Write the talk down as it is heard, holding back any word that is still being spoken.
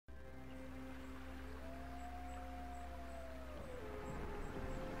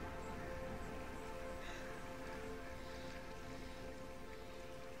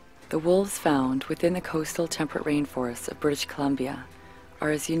The wolves found within the coastal temperate rainforests of British Columbia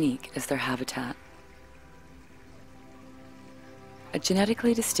are as unique as their habitat. A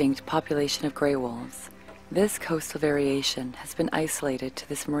genetically distinct population of gray wolves, this coastal variation has been isolated to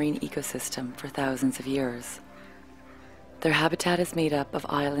this marine ecosystem for thousands of years. Their habitat is made up of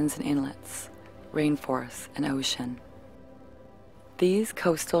islands and inlets, rainforests, and ocean. These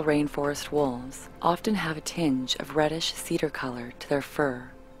coastal rainforest wolves often have a tinge of reddish cedar color to their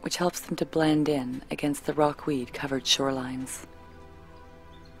fur, which helps them to blend in against the rockweed-covered shorelines.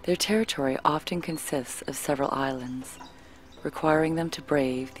 Their territory often consists of several islands, requiring them to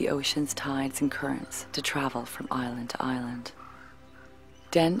brave the ocean's tides and currents to travel from island to island.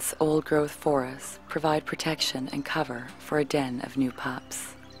 Dense old-growth forests provide protection and cover for a den of new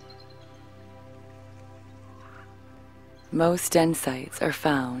pups. Most den sites are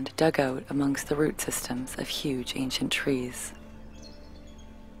found dug out amongst the root systems of huge ancient trees.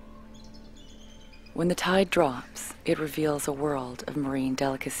 When the tide drops, it reveals a world of marine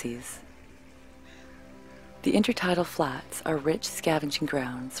delicacies. The intertidal flats are rich scavenging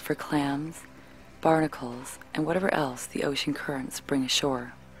grounds for clams, barnacles, and whatever else the ocean currents bring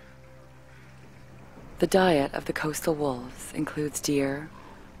ashore. The diet of the coastal wolves includes deer,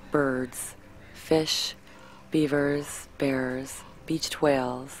 birds, fish, beavers, bears, beached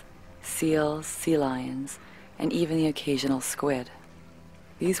whales, seals, sea lions, and even the occasional squid.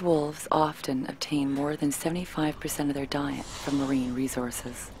 These wolves often obtain more than 75% of their diet from marine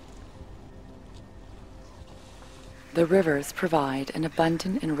resources. The rivers provide an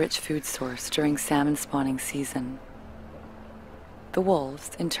abundant and rich food source during salmon spawning season. The wolves,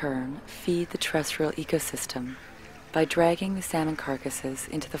 in turn, feed the terrestrial ecosystem by dragging the salmon carcasses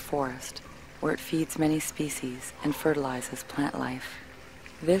into the forest, where it feeds many species and fertilizes plant life.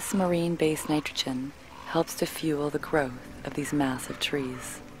 This marine-based nitrogen helps to fuel the growth of these massive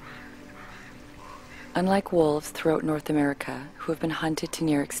trees. Unlike wolves throughout North America who have been hunted to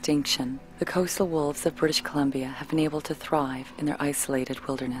near extinction, the coastal wolves of British Columbia have been able to thrive in their isolated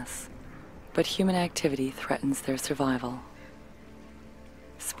wilderness. But human activity threatens their survival.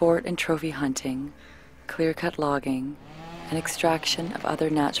 Sport and trophy hunting, clear-cut logging, and extraction of other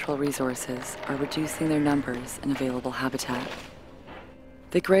natural resources are reducing their numbers and available habitat.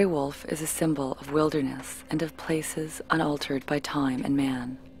 The gray wolf is a symbol of wilderness and of places unaltered by time and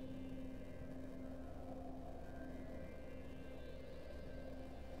man.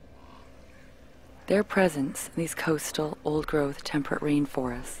 Their presence in these coastal, old-growth, temperate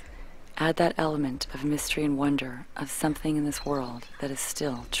rainforests add that element of mystery and wonder of something in this world that is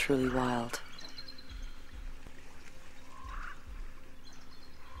still truly wild.